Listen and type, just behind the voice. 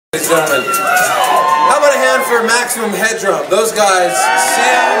Ladies and gentlemen, how about a hand for Maximum Headroom? Those guys,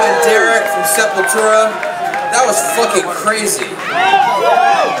 Sam and Derek from Sepultura, that was fucking crazy.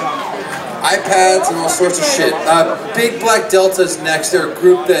 iPads and all sorts of shit. Big Black Delta's next. They're a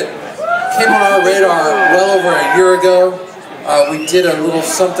group that came on our radar well over a year ago. We did a little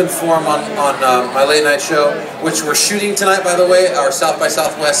something for them on my late night show, which we're shooting tonight, by the way. Our South by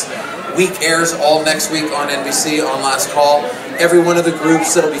Southwest week airs all next week on NBC on Last Call. Every one of the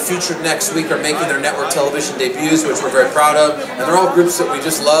groups that'll be featured next week are making their network television debuts, which we're very proud of. And they're all groups that we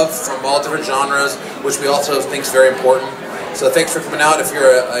just love from all different genres, which we also think is very important. So thanks for coming out if you're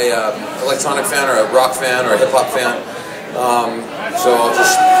a electronic fan or a rock fan or a hip hop fan. So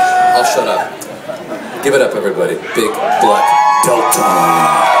I'll shut up. Give it up, everybody. Big Black Delta.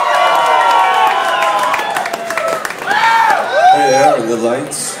 Hey, there are the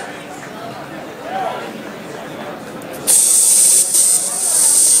lights.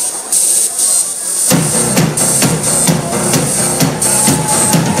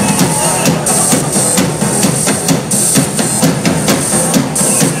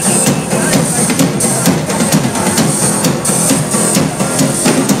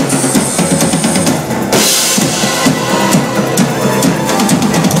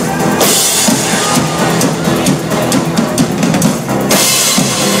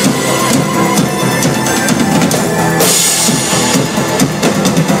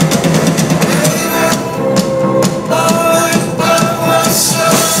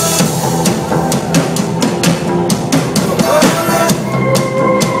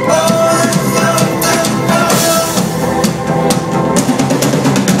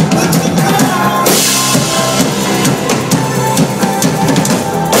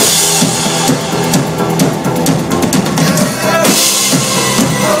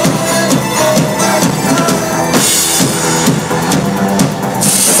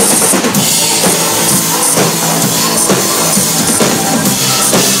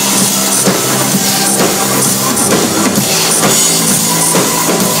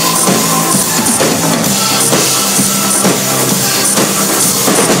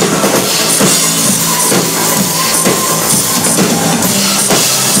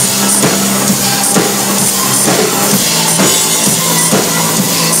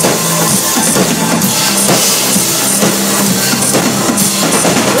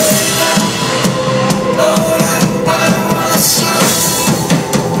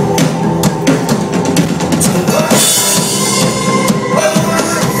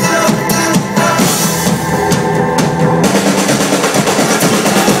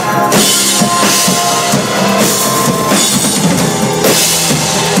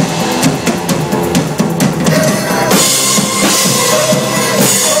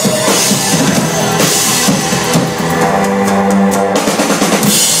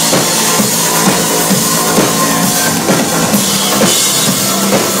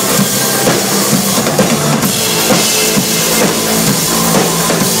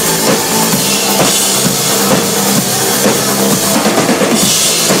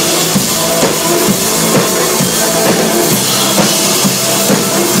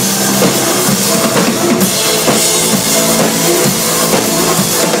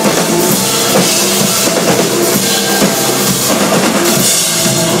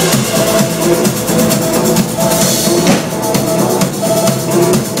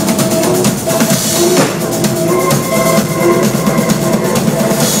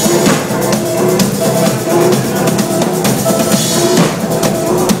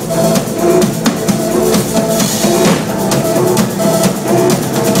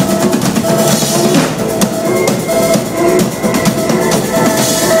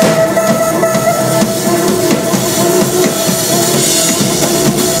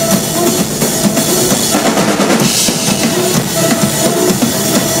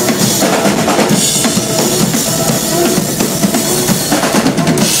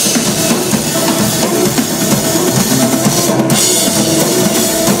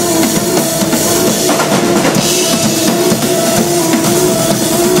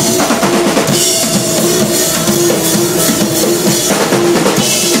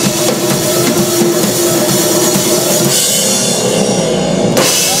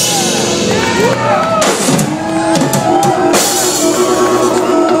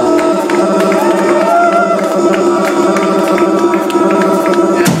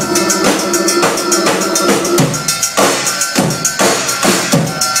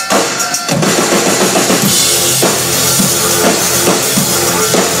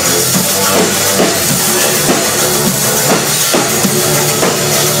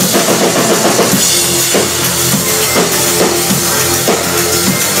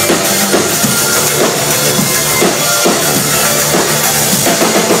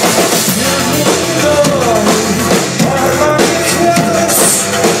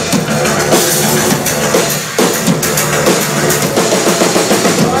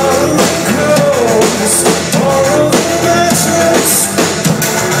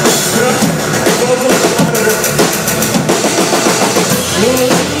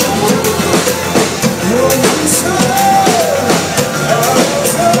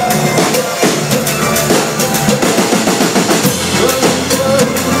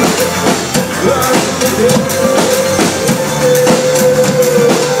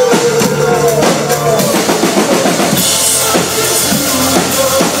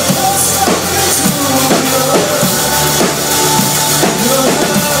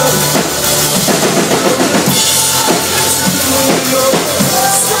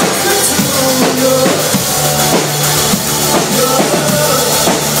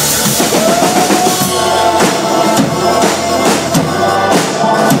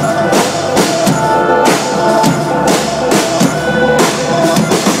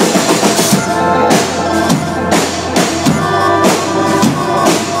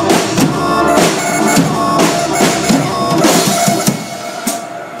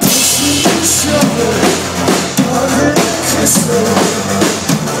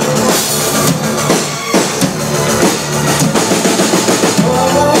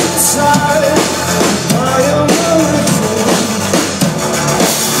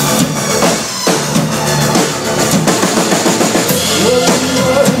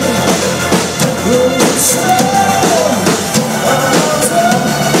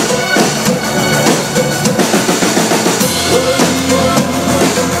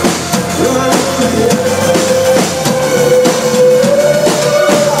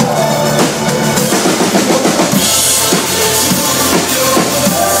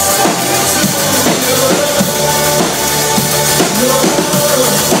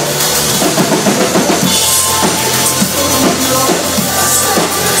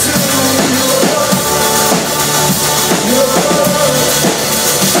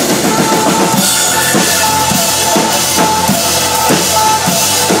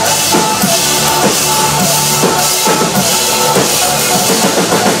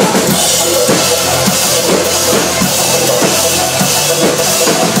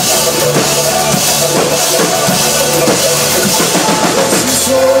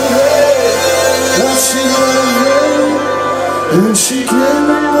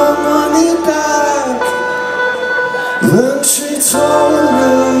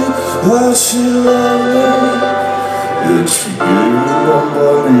 Why she love me? Did she give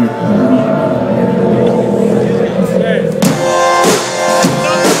nobody?